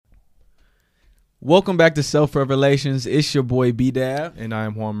Welcome back to Self Revelations. It's your boy B-Dab. And I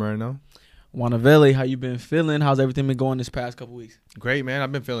am Juan Moreno. Juanavelli, how you been feeling? How's everything been going this past couple weeks? Great, man.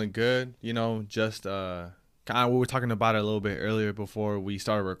 I've been feeling good. You know, just kind of we were talking about it a little bit earlier before we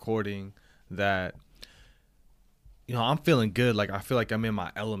started recording that, you know, I'm feeling good. Like, I feel like I'm in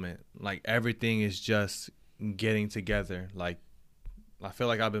my element. Like, everything is just getting together. Like, I feel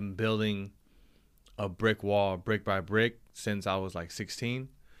like I've been building a brick wall, brick by brick, since I was like 16.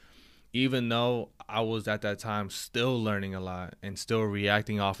 Even though I was at that time still learning a lot and still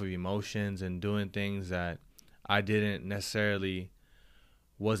reacting off of emotions and doing things that I didn't necessarily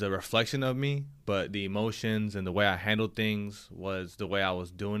was a reflection of me, but the emotions and the way I handled things was the way I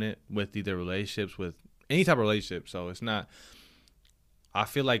was doing it with either relationships, with any type of relationship. So it's not, I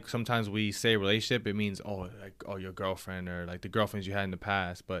feel like sometimes we say relationship, it means, your girlfriend or like the girlfriends you had in the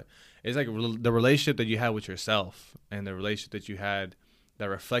past. But it's like the relationship that you had with yourself and the relationship that you had that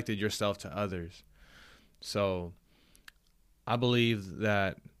reflected yourself to others. So I believe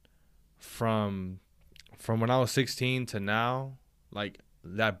that from when I was 16 to now, like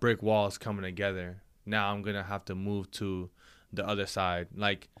that brick wall is coming together. Now I'm going to have to move to the other side,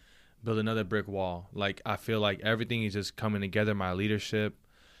 like build another brick wall. Like I feel like everything is just coming together. My leadership,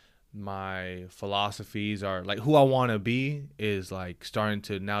 my philosophies are like who I want to be is like starting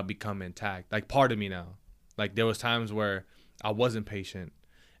to now become intact. Like part of me now. Like there was times where I wasn't patient,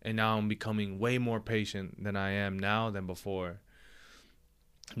 and now I'm becoming way more patient than I am now than before.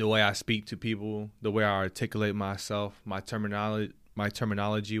 The way I speak to people, the way I articulate myself, my terminology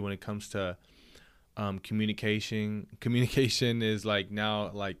when it comes to communication is like now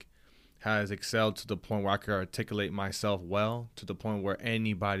like has excelled to the point where I could articulate myself well, to the point where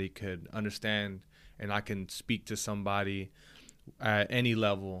anybody could understand, and I can speak to somebody at any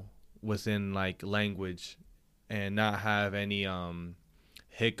level within like language and not have any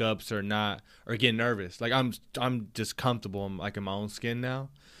hiccups or get nervous. Like I'm just comfortable. I'm like in my own skin now,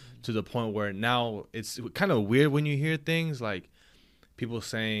 to the point where now it's kind of weird when you hear things like people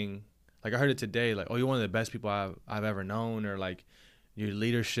saying, like I heard it today, like, oh, you're one of the best people I've ever known, or like your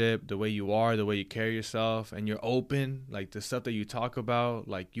leadership, the way you are, the way you carry yourself, and you're open, like the stuff that you talk about,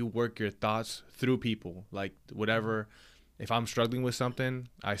 like you work your thoughts through people, like whatever. If I'm struggling with something,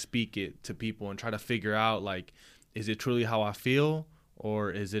 I speak it to people and try to figure out, like, is it truly how I feel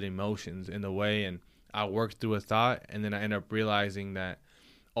or is it emotions in the way? And I work through a thought, and then I end up realizing that,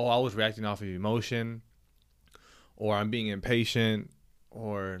 oh, I was reacting off of emotion, or I'm being impatient,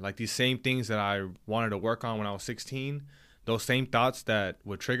 or like these same things that I wanted to work on when I was 16, those same thoughts that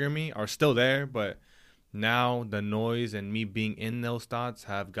would trigger me are still there, but now the noise and me being in those thoughts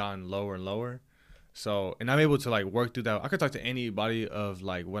have gotten lower and lower. So, and I'm able to like work through that. I could talk to anybody of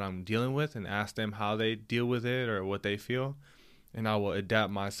like what I'm dealing with and ask them how they deal with it or what they feel. And I will adapt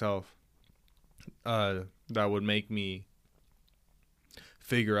myself. That would make me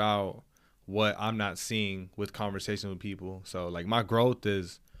figure out what I'm not seeing with conversation with people. So like my growth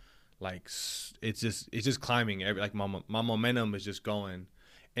is like, it's just climbing. Like my momentum is just going.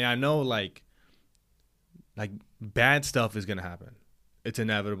 And I know like bad stuff is going to happen. It's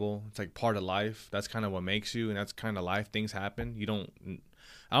inevitable. It's like part of life. That's kind of what makes you, and that's kind of life. Things happen.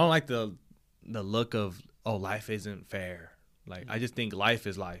 I don't like the look of, oh, life isn't fair. Like, I just think life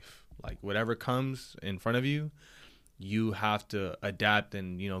is life. Like, whatever comes in front of you, you have to adapt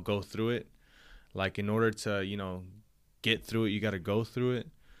and, you know, go through it. Like, in order to, you know, get through it, you got to go through it.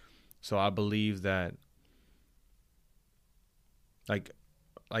 So I believe that, like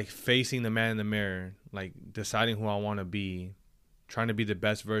facing the man in the mirror, like deciding who I want to be, trying to be the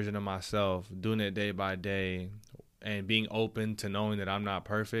best version of myself, doing it day by day, and being open to knowing that I'm not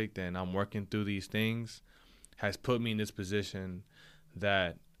perfect and I'm working through these things has put me in this position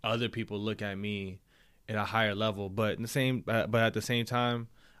that other people look at me at a higher level. But at the same time,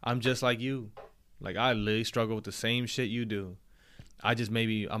 I'm just like you. Like I literally struggle with the same shit you do. I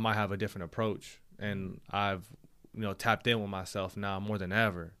might have a different approach, and I've, you know, tapped in with myself now more than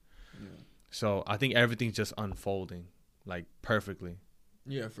ever. Yeah. So I think everything's just unfolding like perfectly.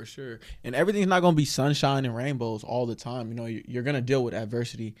 Yeah, for sure. And everything's not going to be sunshine and rainbows all the time. You know, you're going to deal with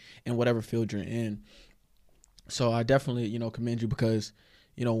adversity in whatever field you're in. So I definitely, you know, commend you because,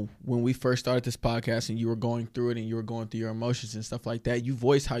 you know, when we first started this podcast and you were going through it and you were going through your emotions and stuff like that, you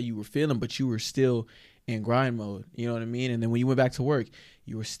voiced how you were feeling, but you were still in grind mode. You know what I mean? And then when you went back to work,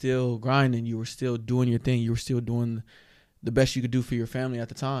 you were still grinding. You were still doing your thing. You were still doing the best you could do for your family at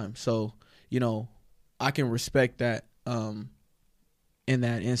the time. So, you know, I can respect that in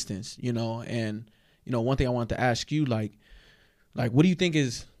that instance, you know. And, you know, one thing I wanted to ask you, like what do you think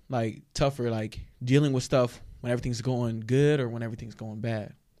is like tougher, like dealing with stuff when everything's going good or when everything's going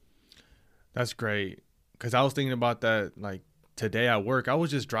bad? That's great. Because I was thinking about that, like, today at work. I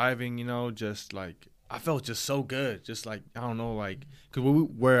was just driving, just like, I felt just so good. Just like, I don't know, like, because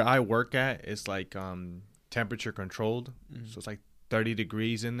where I work at, it's like temperature controlled. So it's like 30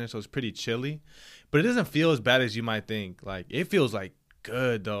 degrees in there. So it's pretty chilly. But it doesn't feel as bad as you might think. Like, it feels like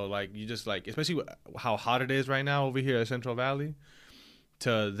good, though. Like, you just, like, especially how hot it is right now over here at Central Valley,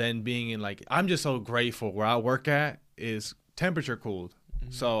 to then being in, like, I'm just so grateful where I work at is temperature cooled.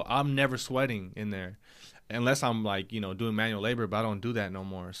 So I'm never sweating in there unless I'm like, doing manual labor, but I don't do that no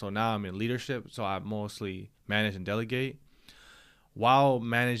more. So now I'm in leadership. So I mostly manage and delegate. While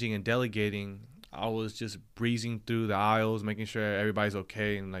managing and delegating, I was just breezing through the aisles, making sure everybody's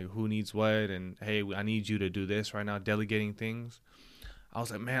okay and like who needs what. And hey, I need you to do this right now, delegating things. I was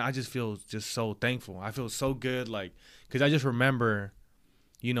like, man, I just feel just so thankful. I feel so good. Like, cause I just remember,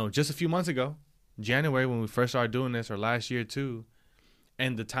 just a few months ago, January, when we first started doing this, or last year too,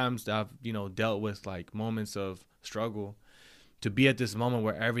 and the times that I've dealt with like moments of struggle, to be at this moment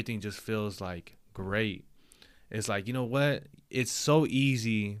where everything just feels like great. It's like, you know what, it's so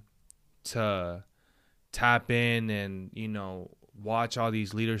easy to tap in and watch all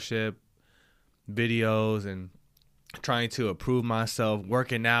these leadership videos and trying to improve myself.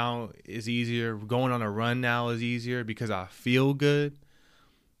 Working out is easier, going on a run now is easier because I feel good.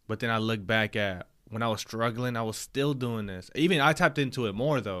 But then I look back at when I was struggling, I was still doing this. Even I tapped into it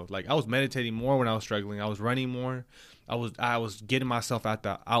more though. Like I was meditating more when I was struggling. I was running more. I was getting myself out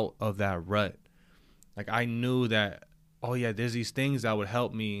of that rut. Like I knew that, oh yeah, there's these things that would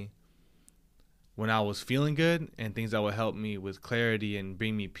help me when I was feeling good and things that would help me with clarity and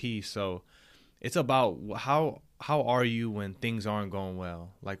bring me peace. So it's about how are you when things aren't going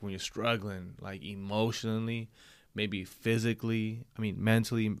well? Like when you're struggling, like emotionally, maybe physically,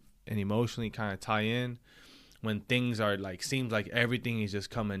 mentally and emotionally kind of tie in. When things are like, seems like everything is just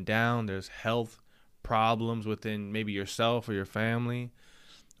coming down, there's health problems within maybe yourself or your family,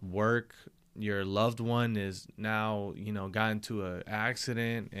 work, your loved one is now, got into an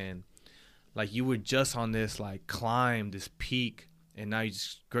accident, and like you were just on this like climb, this peak, and now you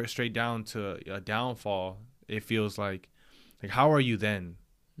just go straight down to a downfall. It feels like how are you then?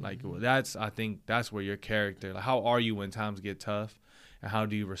 Like I think that's where your character, like how are you when times get tough? And how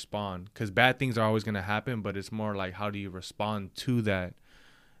do you respond? Because bad things are always going to happen, but it's more like how do you respond to that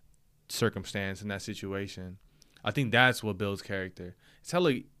circumstance and that situation? I think that's what builds character.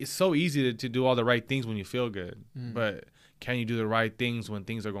 It's so easy to do all the right things when you feel good, but can you do the right things when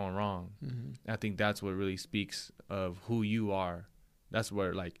things are going wrong? I think that's what really speaks of who you are. That's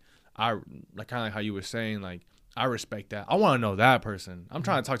where I kind of like how you were saying, like I respect that. I want to know that person. I'm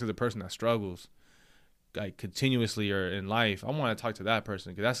trying to talk to the person that struggles like continuously or in life. I want to talk to that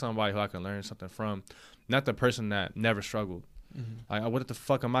person because that's somebody who I can learn something from, not the person that never struggled. Like, what the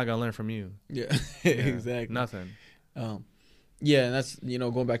fuck am I gonna learn from you? Yeah, exactly. Nothing. Yeah, and that's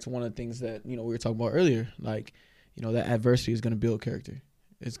going back to one of the things that we were talking about earlier. Like, that adversity is gonna build character.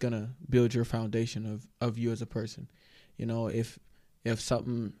 It's gonna build your foundation of you as a person. If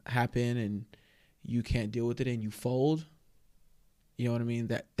something happened and you can't deal with it and you fold, you know what I mean.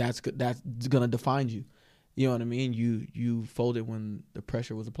 That's gonna define you. You know what I mean? You folded when the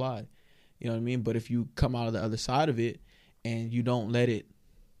pressure was applied. You know what I mean? But if you come out of the other side of it and you don't let it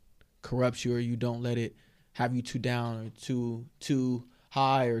corrupt you, or you don't let it have you too down or too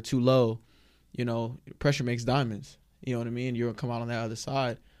high or too low, pressure makes diamonds. You know what I mean? You're gonna come out on that other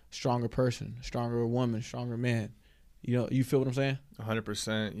side, stronger person, stronger woman, stronger man. You feel what I'm saying?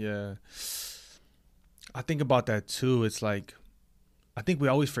 100%. Yeah. I think about that too. It's like, I think we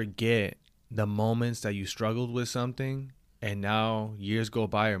always forget the moments that you struggled with something, and now years go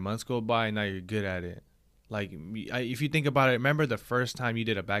by or months go by, and now you're good at it. Like, if you think about it, remember the first time you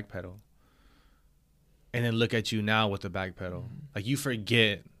did a back pedal, and then look at you now with the back pedal. Like, you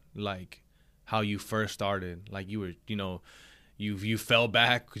forget, like, how you first started. Like, you were, you fell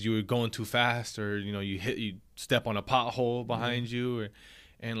back because you were going too fast, or, you step on a pothole behind you,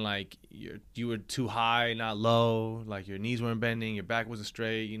 and like you were too high, not low, like your knees weren't bending, your back wasn't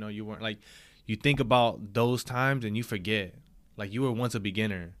straight, you weren't like, you think about those times and you forget, like you were once a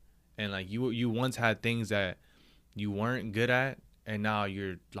beginner, and like you once had things that you weren't good at, and now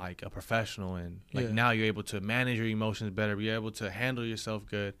you're like a professional, and like now you're able to manage your emotions better, you're able to handle yourself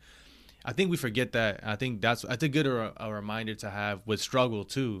good. I think we forget that. I think that's a good a reminder to have with struggle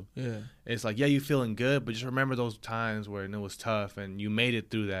too. Yeah, it's like, you feeling good, but just remember those times where it was tough and you made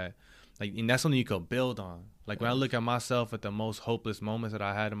it through that. Like, and that's something you could build on. Like, when I look at myself at the most hopeless moments that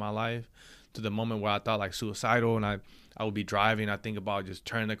I had in my life, to the moment where I thought like suicidal, and I would be driving, I think about just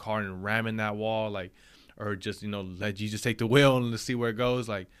turning the car and ramming that wall, like, or just let you just take the wheel and see where it goes,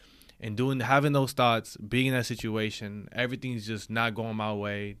 like. and having those thoughts, being in that situation, everything's just not going my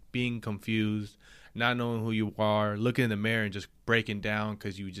way, being confused, not knowing who you are, looking in the mirror and just breaking down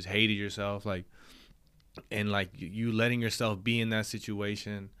because you just hated yourself, like, and like you letting yourself be in that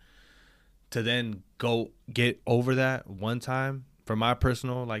situation, to then go get over that one time. For my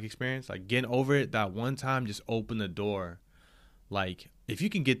personal like experience, like getting over it that one time just opened the door. Like, if you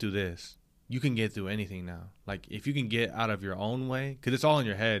can get through this, you can get through anything now. Like, if you can get out of your own way, because it's all in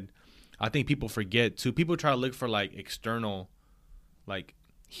your head. I think people forget too. People try to look for like external like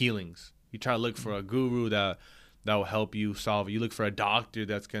healings. You try to look for a guru that will help you solve it. You look for a doctor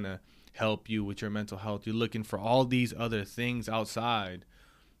that's gonna help you with your mental health. You're looking for all these other things outside,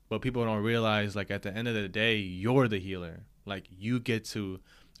 but people don't realize, like, at the end of the day, you're the healer. Like, you get to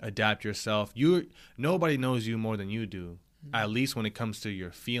adapt yourself. Nobody knows you more than you do. At least when it comes to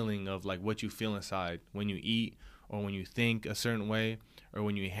your feeling of like what you feel inside when you eat, or when you think a certain way, or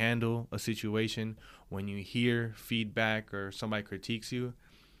when you handle a situation, when you hear feedback or somebody critiques you.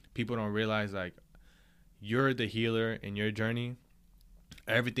 People don't realize, like, you're the healer in your journey.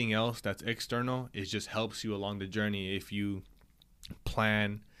 Everything else that's external is just helps you along the journey if you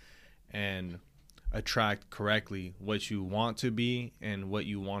plan and attract correctly what you want to be and what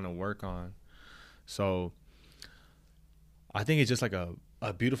you want to work on. So I think it's just like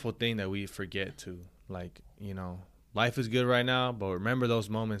a beautiful thing that we forget to, like, you know, life is good right now, but remember those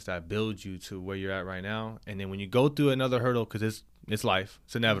moments that build you to where you're at right now. And then when you go through another hurdle, because it's life,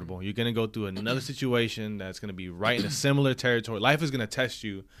 it's inevitable. You're going to go through another situation that's going to be right in a similar territory. Life is going to test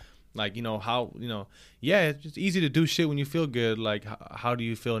you. Like, you know, how, you know, yeah, it's just easy to do shit when you feel good. Like, how do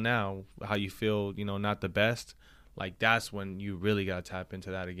you feel now? How you feel, you know, not the best? Like, that's when you really got to tap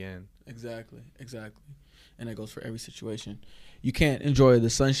into that again. Exactly. And that goes for every situation. You can't enjoy the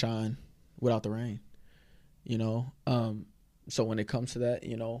sunshine without the rain, you know? So when it comes to that,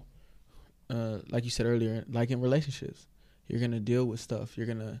 you know, like you said earlier, like in relationships, you're going to deal with stuff. You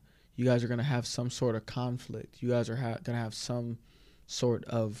guys are going to have some sort of conflict. You guys are going to have some sort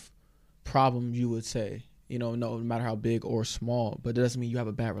of problem, you would say, you know, no matter how big or small. But it doesn't mean you have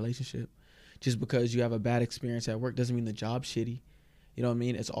a bad relationship. Just because you have a bad experience at work doesn't mean the job's shitty. You know what I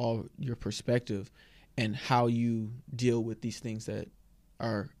mean? It's all your perspective and how you deal with these things that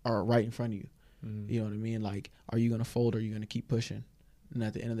are right in front of you. You know what I mean? Like, are you going to fold, or are you going to keep pushing? And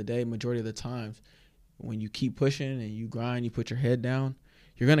at the end of the day, majority of the times, when you keep pushing and you grind, you put your head down,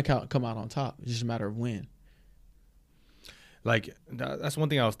 you're going to come out on top. It's just a matter of when. Like, that's one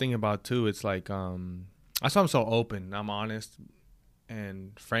thing I was thinking about too. It's like, that's why I'm so open. I'm honest.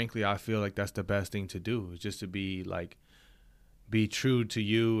 And frankly, I feel like that's the best thing to do, is just to be true to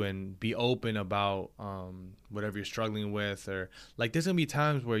you and be open about whatever you're struggling with. Or like, there's gonna be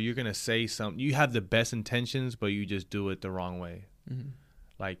times where you're gonna say something, you have the best intentions, but you just do it the wrong way.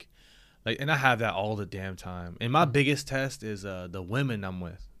 Like, and I have that all the damn time. And my biggest test is the women I'm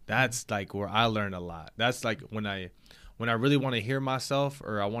with. That's like where I learn a lot. That's like when I really want to hear myself,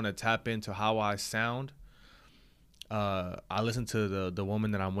 or I want to tap into how I sound. I listen to the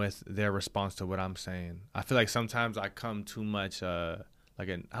woman that I'm with, their response to what I'm saying. I feel like sometimes I come too much I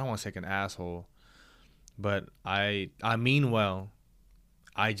don't want to say like an asshole, but I mean well.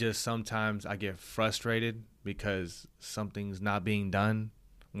 I just sometimes I get frustrated because something's not being done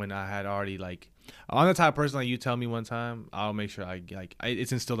when I had already, like, I'm the type of person, like, you tell me one time, I'll make sure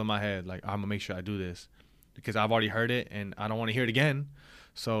it's instilled in my head, like, I'm gonna make sure I do this because I've already heard it and I don't want to hear it again.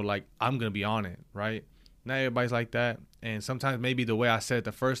 So like, I'm gonna be on it, right? Not everybody's like that, and sometimes maybe the way I said it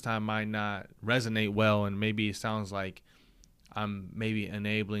the first time might not resonate well, and maybe it sounds like I'm maybe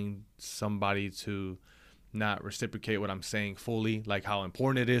enabling somebody to not reciprocate what I'm saying fully, like how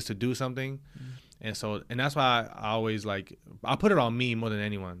important it is to do something. And that's why I always, like, I put it on me more than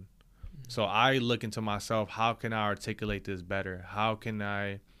anyone. So I look into myself, how can I articulate this better? How can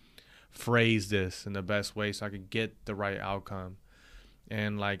I phrase this in the best way so I can get the right outcome?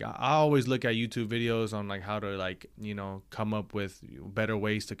 And like, I always look at YouTube videos on like how to, like, you know, come up with better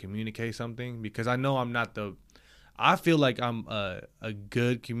ways to communicate something, because I know I feel like I'm a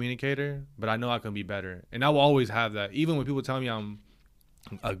good communicator, but I know I can be better. And I will always have that. Even when people tell me I'm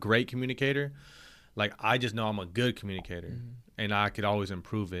a great communicator, like, I just know I'm a good communicator, and I could always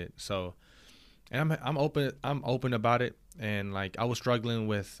improve it. So, and I'm open about it. And like, I was struggling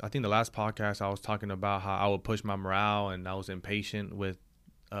with, I think the last podcast I was talking about how I would push my morale, and I was impatient with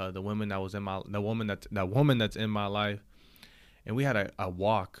the woman that's in my life. And we had a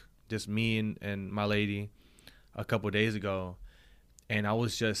walk, just me and my lady, a couple of days ago, and I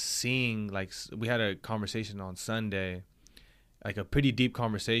was just seeing, like, we had a conversation on Sunday, like a pretty deep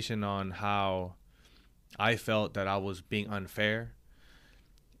conversation on how I felt that I was being unfair.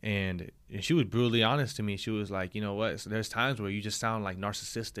 And she was brutally honest to me. She was like, you know what? So there's times where you just sound like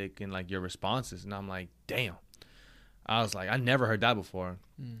narcissistic in like your responses. And I'm like, damn. I was like, I never heard that before.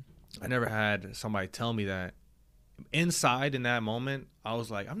 I never had somebody tell me that. Inside in that moment, I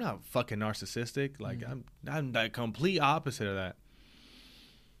was like, I'm not fucking narcissistic. Like I'm the complete opposite of that.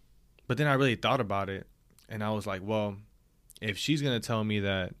 But then I really thought about it, and I was like, well, if she's gonna tell me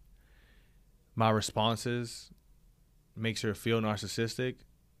that my responses makes her feel narcissistic,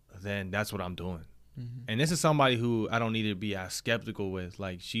 then that's what I'm doing. And this is somebody who I don't need to be as skeptical with.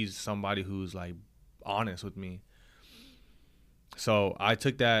 Like, she's somebody who's like honest with me. So I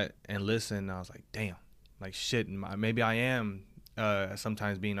took that and listened. And I was like, damn, like shit, maybe I am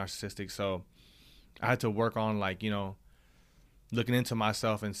sometimes being narcissistic. So I had to work on, like, you know, looking into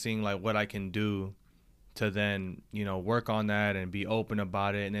myself and seeing like what I can do to then, you know, work on that and be open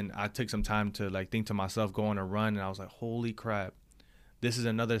about it. And then I took some time to like think to myself, go on a run, and I was like, holy crap, this is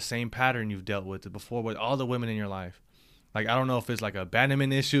another same pattern you've dealt with before with all the women in your life. Like, I don't know if it's like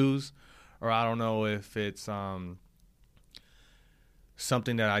abandonment issues, or I don't know if it's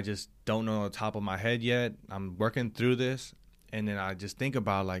something that I just don't know on the top of my head yet. I'm working through this. And then I just think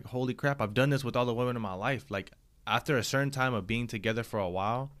about, like, holy crap, I've done this with all the women in my life. Like, after a certain time of being together for a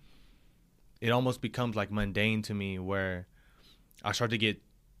while, it almost becomes like mundane to me, where I start to get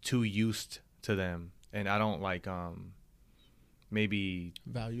too used to them, and I don't like maybe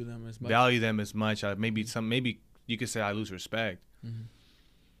value them as much. Maybe you could say I lose respect.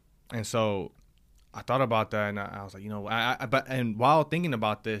 And so I thought about that, and I was like, you know, but while thinking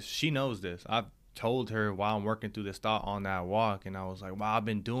about this, she knows this. I've told her while I'm working through this thought on that walk, and I was like, wow, I've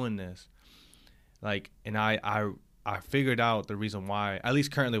been doing this. Like, and I figured out the reason why, at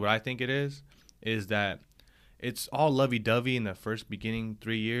least currently what I think it is that it's all lovey-dovey in the first beginning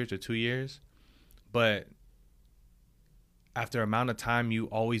 3 years or 2 years. But after amount of time you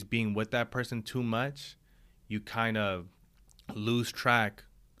always being with that person too much, you kind of lose track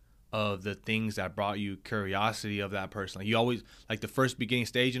of the things that brought you curiosity of that person. Like, you always, like, the first beginning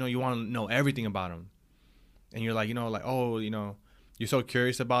stage, you know, you want to know everything about them. And you're like, you know, like, oh, you know, you're so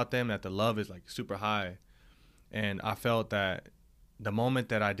curious about them that the love is like super high. And I felt that the moment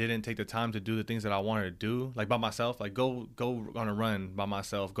that I didn't take the time to do the things that I wanted to do, like by myself, like go on a run by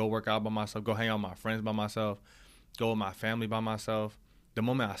myself, go work out by myself, go hang out with my friends by myself, go with my family by myself. The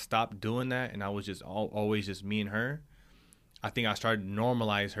moment I stopped doing that and I was just always just me and her, I think I started to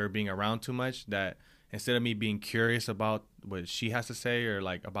normalize her being around too much, that instead of me being curious about what she has to say or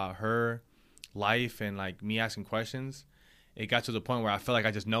like about her life and like me asking questions, it got to the point where I feel like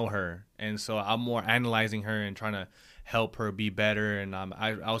I just know her. And so I'm more analyzing her and trying to help her be better. And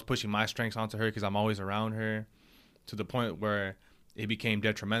I was pushing my strengths onto her because I'm always around her, to the point where it became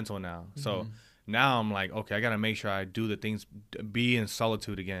detrimental now. So now I'm like, okay, I got to make sure I do the things, be in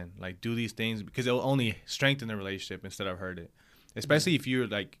solitude again, like do these things, because it will only strengthen the relationship instead of hurt it. Especially if you're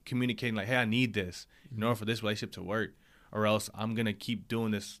like communicating like, hey, I need this in order for this relationship to work, or else I'm going to keep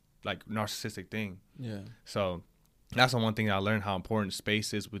doing this like narcissistic thing. Yeah. So that's the one thing that I learned, how important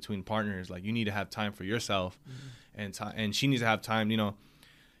space is between partners. Like, you need to have time for yourself, and she needs to have time. You know,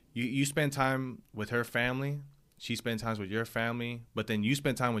 you spend time with her family, she spends times with your family, but then you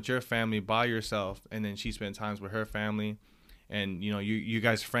spend time with your family by yourself, and then she spends times with her family, and you know, you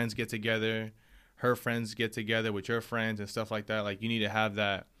guys friends get together, her friends get together with your friends and stuff like that. Like, you need to have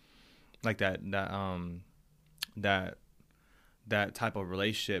that, like that type of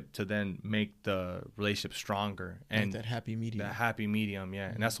relationship to then make the relationship stronger, and like that happy medium. Yeah.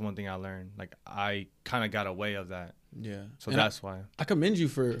 And that's the one thing I learned. Like, I kind of got away of that. Yeah. So and that's why I commend you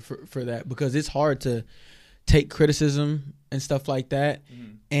for that, because it's hard to take criticism and stuff like that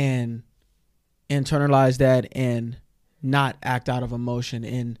and internalize that and not act out of emotion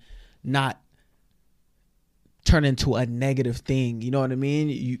and not turn into a negative thing. You know what I mean?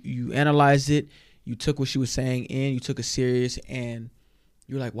 You analyzed it. You took what she was saying in, you took it serious, and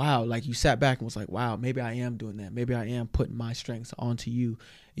you're like, wow, like you sat back and was like, wow, maybe I am doing that. Maybe I am putting my strengths onto you,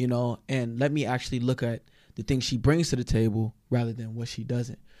 you know, and let me actually look at the things she brings to the table rather than what she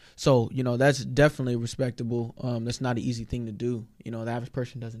doesn't. So, you know, that's definitely respectable. That's not an easy thing to do. You know, the average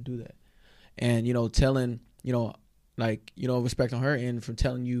person doesn't do that. And, you know, telling, you know, like, you know, respect on her end for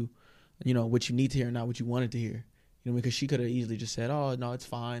telling you, you know, what you need to hear, not what you wanted to hear. You know, because she could have easily just said, oh, no, it's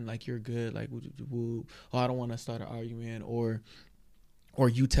fine. Like, you're good. Like, oh, I don't want to start an argument. Or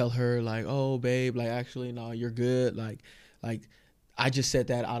you tell her, like, oh, babe, like, actually, no, you're good. Like I just said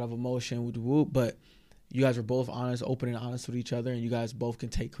that out of emotion. But you guys were both honest, open and honest with each other, and you guys both can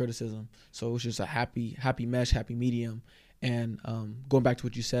take criticism. So it was just a happy mesh, happy medium. And going back to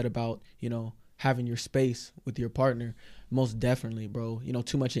what you said about, you know, having your space with your partner, most definitely, bro. You know,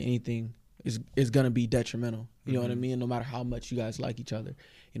 too much of anything is gonna be detrimental. You know what I mean? No matter how much you guys like each other.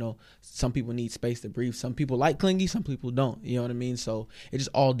 You know, some people need space to breathe. Some people like clingy, some people don't. You know what I mean? So it just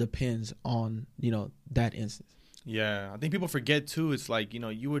all depends on, you know, that instance. Yeah, I think people forget too. It's like,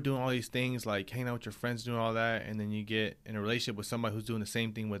 you were doing all these things, like hanging out with your friends, doing all that, and then you get in a relationship with somebody who's doing the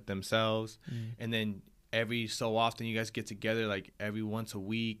same thing with themselves, and then every so often you guys get together, like every once a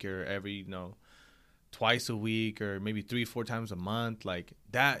week or every twice a week or maybe 3-4 times a month. Like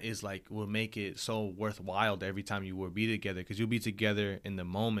that is like will make it so worthwhile every time you will be together, because you'll be together in the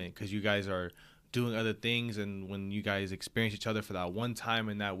moment because you guys are doing other things, and when you guys experience each other for that one time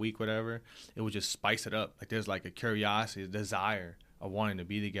in that week, whatever, it would just spice it up. Like there's like a curiosity, a desire of wanting to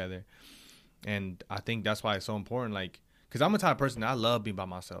be together. And I think that's why it's so important, like, because I'm a type of person that I love being by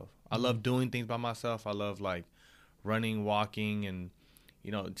myself. I love doing things by myself. I love like running, walking, and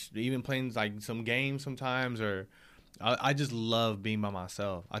even playing like some games sometimes, or I just love being by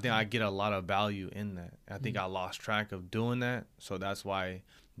myself. I think I get a lot of value in that. I think I lost track of doing that, so that's why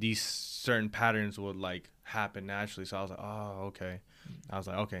these certain patterns would like happen naturally. So I was like, oh, okay. I was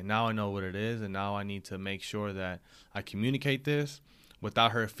like, okay, now I know what it is, and now I need to make sure that I communicate this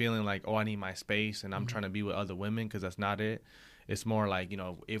without her feeling like, oh, I need my space and I'm trying to be with other women, because that's not it. It's more like,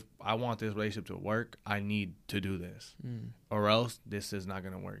 if I want this relationship to work, I need to do this, or else this is not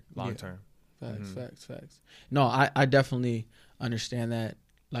going to work long term. Facts. No, I definitely understand that,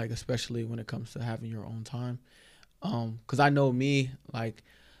 like, especially when it comes to having your own time. Because I know me, like,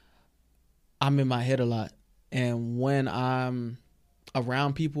 I'm in my head a lot. And when I'm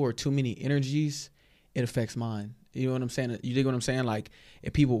around people or too many energies, it affects mine. You know what I'm saying? You dig what I'm saying? Like,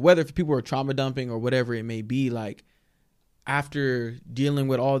 if people are trauma dumping or whatever it may be, like, after dealing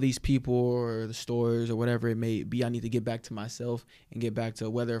with all these people or the stories or whatever it may be, I need to get back to myself and get back to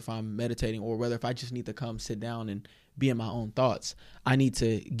whether if I'm meditating or whether if I just need to come sit down and be in my own thoughts. I need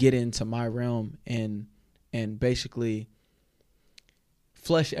to get into my realm and basically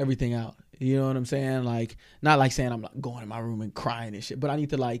flush everything out. You know what I'm saying? Like, not like saying I'm like going in my room and crying and shit, but I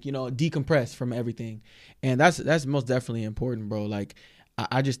need to, like, decompress from everything. And that's most definitely important, bro. Like,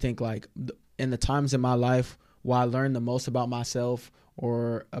 I just think, like, in the times in my life where I learned the most about myself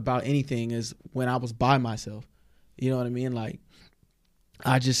or about anything is when I was by myself. You know what I mean? Like,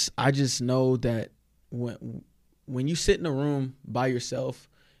 I just know that when you sit in a room by yourself,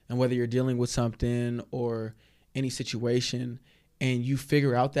 and whether you're dealing with something or any situation, and you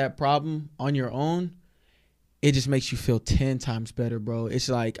figure out that problem on your own, it just makes you feel 10 times better, bro. It's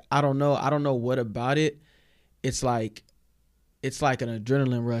like, I don't know what about it. It's like an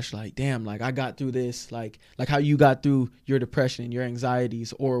adrenaline rush. Like, damn, like I got through this, like how you got through your depression and your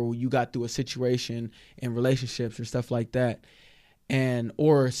anxieties, or you got through a situation in relationships or stuff like that. And,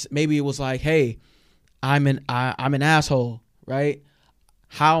 or maybe it was like, hey, I'm an asshole, right?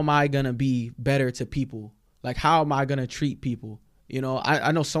 How am I going to be better to people? Like, how am I going to treat people?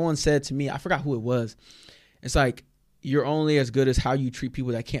 I know someone said to me, I forgot who it was. It's like, you're only as good as how you treat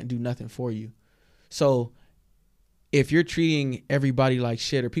people that can't do nothing for you. So if you're treating everybody like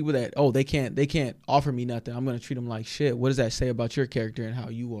shit, or people that, oh, they can't offer me nothing, I'm going to treat them like shit. What does that say about your character and how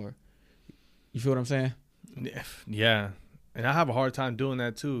you are? You feel what I'm saying? Yeah. And I have a hard time doing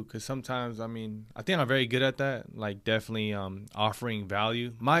that too, because sometimes, I think I'm very good at that. Like, definitely offering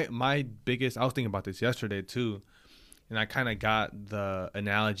value. My biggest, I was thinking about this yesterday too, and I kind of got the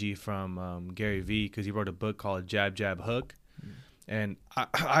analogy from Gary Vee, because he wrote a book called Jab, Jab, Hook. And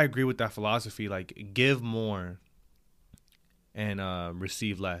I agree with that philosophy. Like, give more and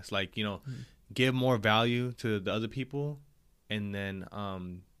receive less. Like, give more value to the other people, and then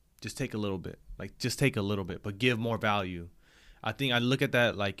just take a little bit. Like, just take a little bit, but give more value. I think I look at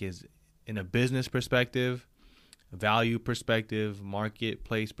that like is in a business perspective, value perspective,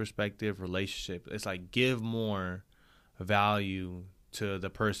 marketplace perspective, relationship. It's like, give more value to the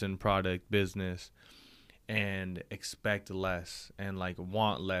person, product, business, and expect less, and like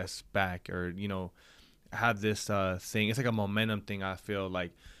want less back, or have this thing. It's like a momentum thing, I feel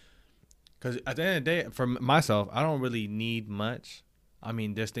like, because at the end of the day, for myself, I don't really need much.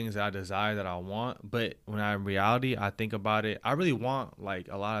 There's things that I desire, that I want, but when in reality, I think about it, I really want like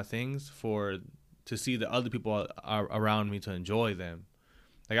a lot of things to see the other people around me, to enjoy them.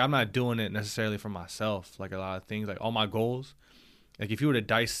 Like, I'm not doing it necessarily for myself. Like, a lot of things, like all my goals, like if you were to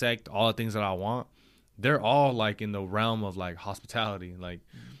dissect all the things that I want, they're all like in the realm of like hospitality. Like,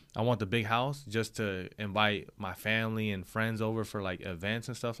 I want the big house just to invite my family and friends over for like events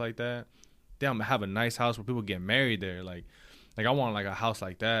and stuff like that. Then I'm gonna have a nice house where people get married there. Like I want like a house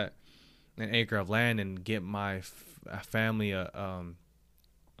like that, an acre of land, and get my family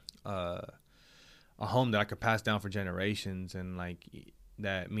a home that I could pass down for generations, and like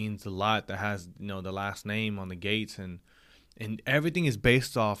that means a lot. That has, you know, the last name on the gates, and everything is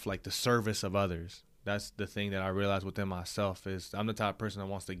based off like the service of others. That's the thing that I realized within myself is I'm the type of person that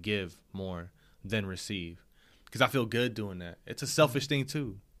wants to give more than receive, because I feel good doing that. It's a selfish thing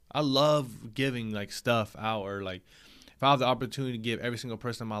too. I love giving like stuff out, or like if I have the opportunity to give every single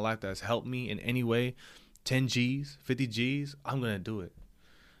person in my life that's helped me in any way, 10 G's, 50 G's, I'm gonna do it.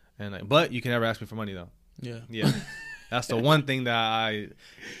 And like, but you can never ask me for money though. Yeah. That's the one thing that I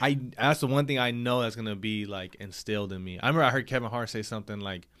that's the one thing I know that's gonna be like instilled in me. I remember I heard Kevin Hart say something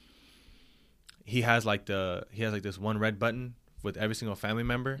like he has like this one red button with every single family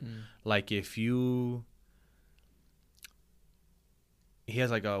member. Like if you, he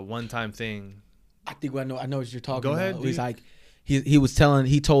has like a one-time thing. I think I know what you're talking Go about. ahead, It was like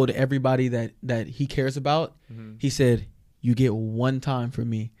he told everybody that he cares about. He said, "You get one time from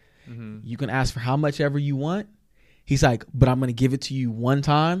me. You can ask for how much ever you want." He's like, "But I'm gonna give it to you one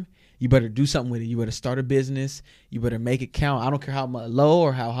time. You better do something with it. You better start a business. You better make it count. I don't care how much, low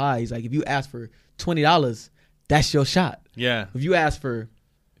or how high." He's like, "If you ask for $20, that's your shot. Yeah. If you ask for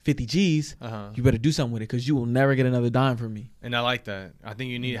 50 G's, you better do something with it, because you will never get another dime from me." And I like that. I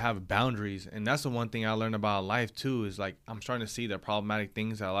think you need to have boundaries. And that's the one thing I learned about life too, is like I'm starting to see the problematic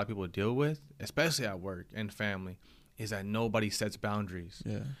things that a lot of people deal with, especially at work and family, is that nobody sets boundaries.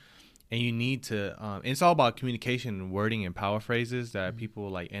 Yeah. And you need to, it's all about communication and wording and power phrases that people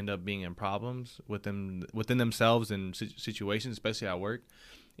like end up being in problems within themselves and situations, especially at work.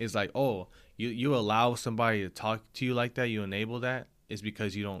 It's like, oh, you allow somebody to talk to you like that, you enable that, is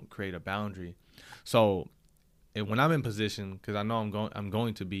because you don't create a boundary. So when I'm in position, because I know I'm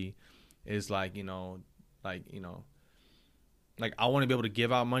going to be, is like, like I want to be able to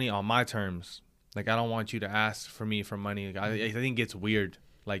give out money on my terms. Like I don't want you to ask for me for money. I think it gets weird.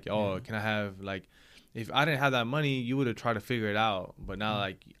 Like, oh, can I have, like, if I didn't have that money, you would have tried to figure it out. But now,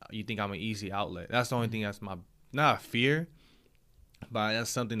 like, you think I'm an easy outlet. That's the only thing that's not a fear, but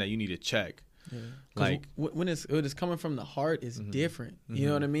that's something that you need to check. Yeah. Like when it's coming from the heart, it's different. You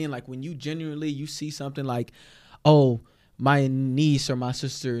know what I mean? Like when you genuinely, you see something like, oh, my niece or my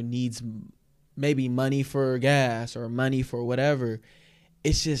sister needs maybe money for gas or money for whatever.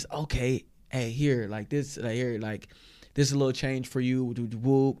 It's just, okay, hey, here, like this, here, like, this is a little change for you.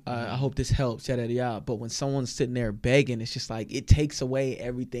 I hope this helps. Yada, yada, yada. But when someone's sitting there begging, it's just like it takes away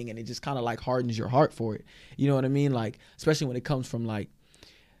everything, and it just kind of like hardens your heart for it. You know what I mean? Like, especially when it comes from, like,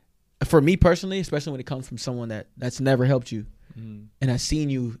 for me personally, especially when it comes from someone that's never helped you and has seen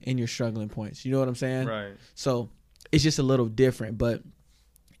you in your struggling points. You know what I'm saying? Right. So it's just a little different. But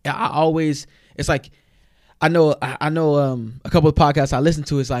I always, it's like, I know a couple of podcasts I listen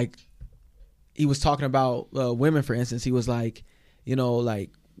to, it's like, he was talking about women, for instance. He was like, like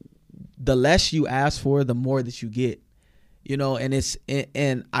the less you ask for, the more that you get,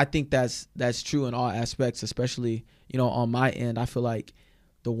 and I think that's true in all aspects, especially, on my end. I feel like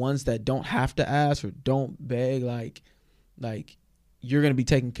the ones that don't have to ask or don't beg, like you're going to be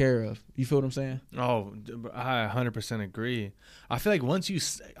taken care of. You feel what I'm saying? Oh, I 100% agree. I feel like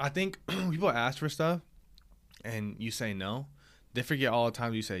I think people ask for stuff and you say no, they forget all the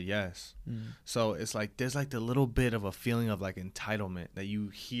times you say yes. So it's like there's like the little bit of a feeling of like entitlement that you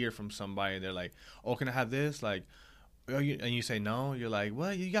hear from somebody. They're like, "Oh, can I have this?" Like, and you say no. You're like,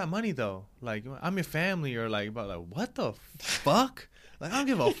 "Well, you got money though. Like, I'm your family." Or like, but like, what the fuck? Like, I don't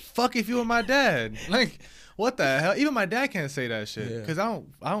give a fuck if you were my dad. Like, what the hell? Even my dad can't say that shit, because I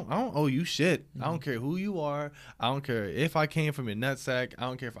don't owe you shit. I don't care who you are. I don't care if I came from your nutsack. I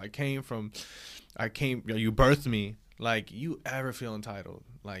don't care if you birthed me. Like, you ever feel entitled?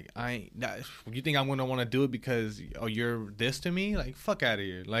 Like, you think I'm gonna want to do it because you're this to me? Like, fuck out of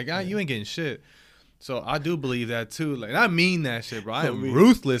here. Like, you ain't getting shit. So I do believe that too. Like, and I mean that shit, bro. I am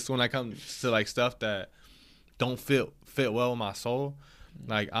ruthless when I come to like stuff that don't fit well with my soul.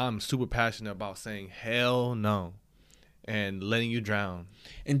 Like, I'm super passionate about saying hell no and letting you drown.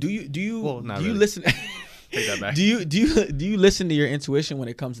 And do you really. listen? Take that back. Do you listen to your intuition when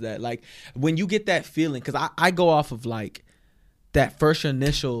it comes to that? Like, when you get that feeling, because I go off of like that first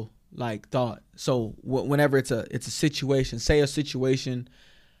initial like thought. So whenever it's a situation, say a situation,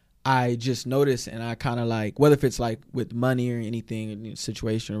 I just notice, and I kind of like, whether if it's like with money or anything,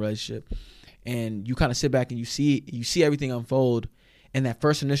 situation or relationship, and you kind of sit back and you see everything unfold, and that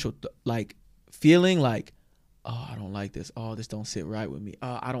first initial like feeling like, oh, I don't like this. Oh, this don't sit right with me.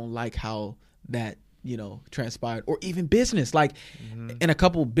 I don't like how that transpired. Or even business, like in a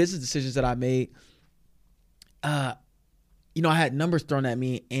couple business decisions that I made, I had numbers thrown at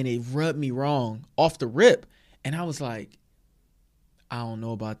me and it rubbed me wrong off the rip, and I was like, I don't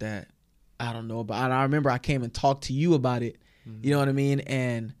know about that. I don't know, but I remember I came and talked to you about it. Mm-hmm. You know what I mean?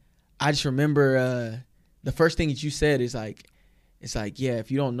 And I just remember the first thing that you said is like, it's like, yeah, if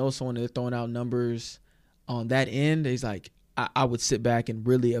you don't know someone, they're throwing out numbers on that end, it's like, I would sit back and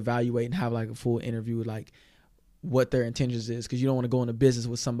really evaluate and have like a full interview with like what their intentions is, because you don't want to go into business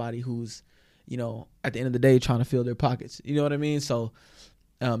with somebody who's, you know, at the end of the day trying to fill their pockets. You know what I mean? So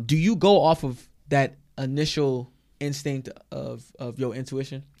do you go off of that initial instinct of your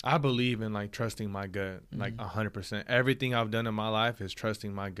intuition? I believe in like trusting my gut, like 100%. Everything I've done in my life is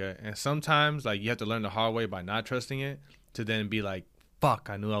trusting my gut. And sometimes like you have to learn the hard way by not trusting it to then be like, fuck,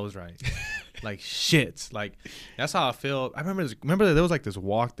 I knew I was right. Like shit. Like that's how I feel. I remember there was like this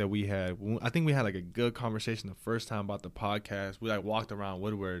walk that we had. I think we had like a good conversation the first time about the podcast. We like walked around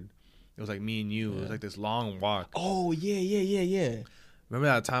Woodward. It was like me and you. Yeah. It was like this long walk. Oh yeah. Remember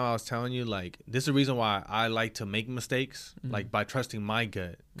that time I was telling you, like, this is the reason why I like to make mistakes, like, by trusting my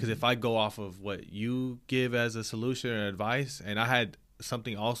gut. Because if I go off of what you give as a solution or advice, and I had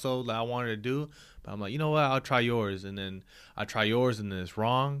something also that I wanted to do, but I'm like, you know what, I'll try yours. And then I try yours, and then it's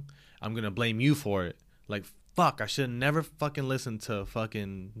wrong. I'm going to blame you for it. Like, fuck, I should have never fucking listened to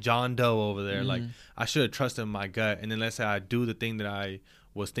fucking John Doe over there. Like, I should have trusted my gut. And then let's say I do the thing that I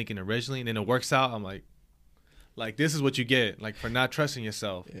was thinking originally, and then it works out. I'm like, this is what you get, like, for not trusting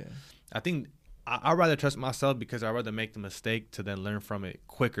yourself. Yeah. I think I'd rather trust myself because I'd rather make the mistake to then learn from it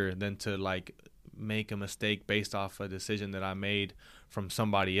quicker than to, like, make a mistake based off a decision that I made from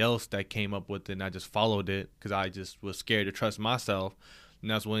somebody else that came up with it and I just followed it because I just was scared to trust myself.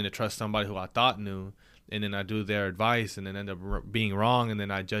 And I was willing to trust somebody who I thought knew. And then I do their advice and then end up being wrong. And then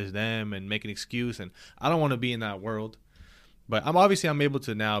I judge them and make an excuse. And I don't want to be in that world. But I'm able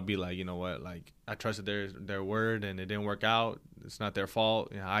to now be like, you know what, like I trusted their word and it didn't work out. It's not their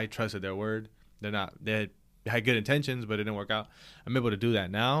fault. You know, I trusted their word. They had good intentions, but it didn't work out. I'm able to do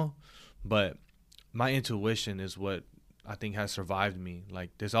that now. But my intuition is what I think has survived me. Like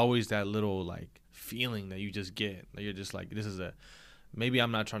there's always that little like feeling that you just get. Like you're just like, maybe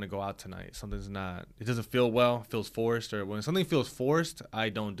I'm not trying to go out tonight. It doesn't feel well, feels forced. Or when something feels forced, I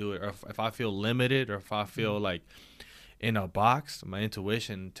don't do it. Or if I feel limited or if I feel like in a box, my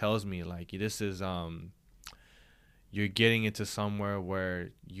intuition tells me like this is you're getting into somewhere where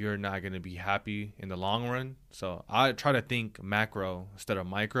you're not going to be happy in the long run. So I try to think macro instead of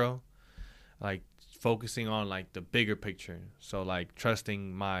micro, like focusing on like the bigger picture. So like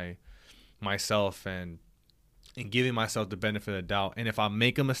trusting myself and giving myself the benefit of the doubt. And if I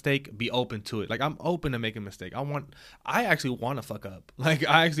make a mistake, be open to it. Like I'm open to making a mistake. I actually want to fuck up. Like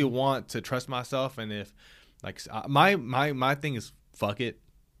I actually want to trust myself. And if like my thing is fuck it.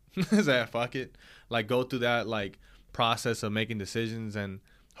 Is that fuck it? Like go through that like process of making decisions and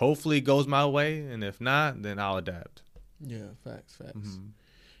hopefully it goes my way. And if not, then I'll adapt. Yeah, facts. Mm-hmm.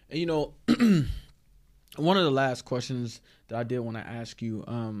 And you know, one of the last questions that I did want to ask you,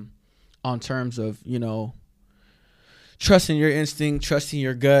 on terms of, you know, trusting your instinct, trusting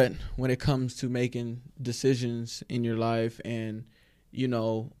your gut when it comes to making decisions in your life and, you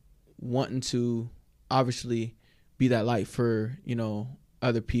know, wanting to obviously be that light for, you know,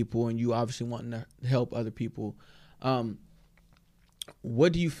 other people and you obviously wanting to help other people.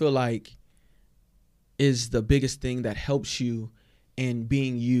 What do you feel like is the biggest thing that helps you in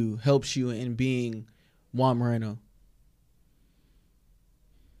being you, helps you in being Juan Moreno?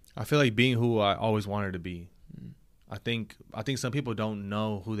 I feel like being who I always wanted to be. I think some people don't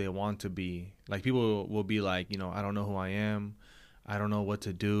know who they want to be. Like people will be like, you know, I don't know who I am. I don't know what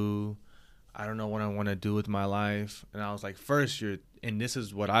to do. I don't know what I want to do with my life. And I was like, first and this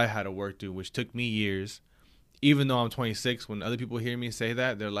is what I had to work through, which took me years. Even though I'm 26, when other people hear me say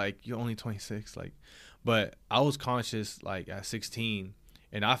that, they're like, you're only 26. Like, but I was conscious like at 16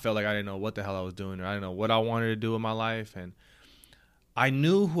 and I felt like I didn't know what the hell I was doing or I didn't know what I wanted to do with my life. And I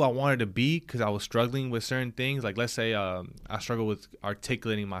knew who I wanted to be because I was struggling with certain things. Like, let's say I struggle with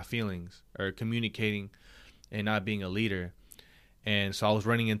articulating my feelings or communicating and not being a leader. And so I was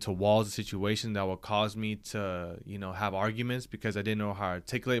running into walls of situations that would cause me to, you know, have arguments because I didn't know how to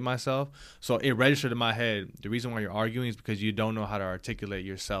articulate myself. So it registered in my head, the reason why you're arguing is because you don't know how to articulate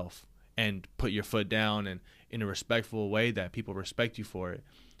yourself and put your foot down and in a respectful way that people respect you for it.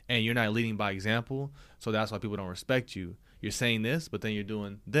 And you're not leading by example. So that's why people don't respect you. You're saying this, but then you're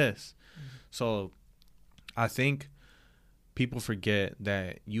doing this. Mm-hmm. So I think people forget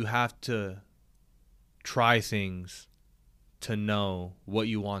that you have to try things to know what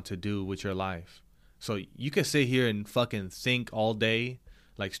you want to do with your life. So you can sit here and fucking think all day,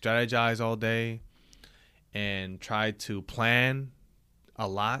 like strategize all day and try to plan a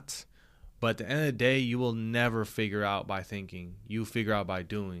lot. But at the end of the day, you will never figure out by thinking. You figure out by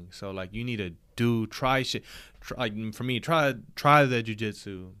doing. So like you need to try shit. Like for me, try the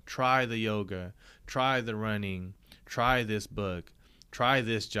jiu-jitsu, try the yoga, try the running, try this book, try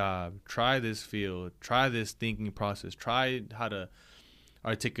this job, try this field, try this thinking process, try how to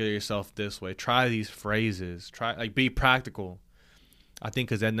articulate yourself this way, try these phrases, try like be practical. I think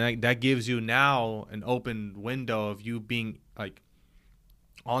because that gives you now an open window of you being like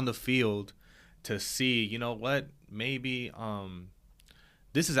on the field to see, you know what, maybe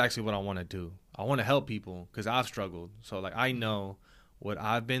this is actually what I want to do. I want to help people because I've struggled. So like I know what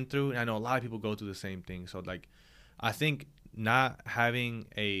I've been through, and I know a lot of people go through the same thing. So like I think not having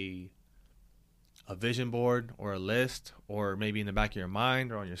a vision board or a list, or maybe in the back of your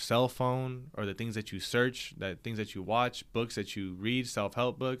mind or on your cell phone, or the things that you search, that things that you watch, books that you read,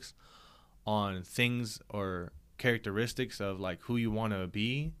 self-help books on things or characteristics of like who you want to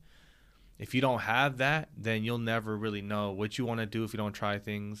be. If you don't have that, then you'll never really know what you want to do if you don't try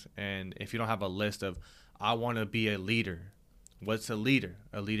things. And if you don't have a list of, I want to be a leader. What's a leader?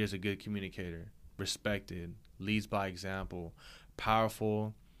 A leader is a good communicator, respected, leads by example,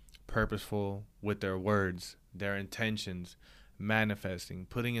 powerful, purposeful with their words, their intentions, manifesting,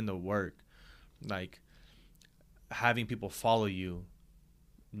 putting in the work, like having people follow you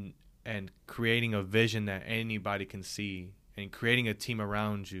and creating a vision that anybody can see and creating a team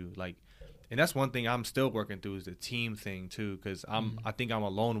around you. Like, and that's one thing I'm still working through is the team thing too, because I think I'm a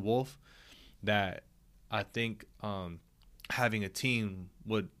lone wolf that I think having a team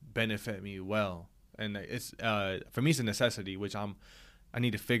would benefit me well. And it's for me it's a necessity, which I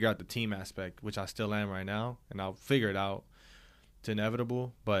need to figure out the team aspect, which I still am right now, and I'll figure it out. It's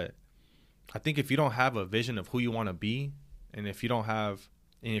inevitable. But I think if you don't have a vision of who you want to be, and if you're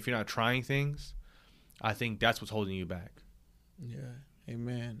not trying things, I think that's what's holding you back. Yeah.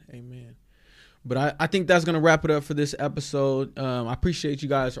 Amen. But I think that's going to wrap it up for this episode. I appreciate you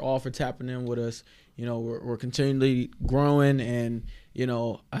guys all for tapping in with us. You know, we're continually growing, and, you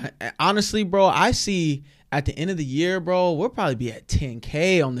know, honestly, bro, I see at the end of the year, bro, we'll probably be at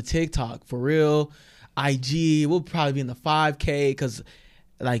 10K on the TikTok for real. IG, we'll probably be in the 5K because,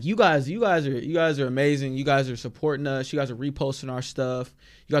 like, you guys are amazing. You guys are supporting us. You guys are reposting our stuff.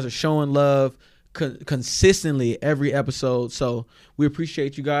 You guys are showing love consistently every episode. So we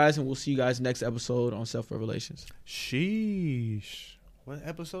appreciate you guys, and we'll see you guys next episode on Self Revelations. Sheesh. What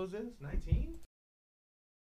episode is this? 19?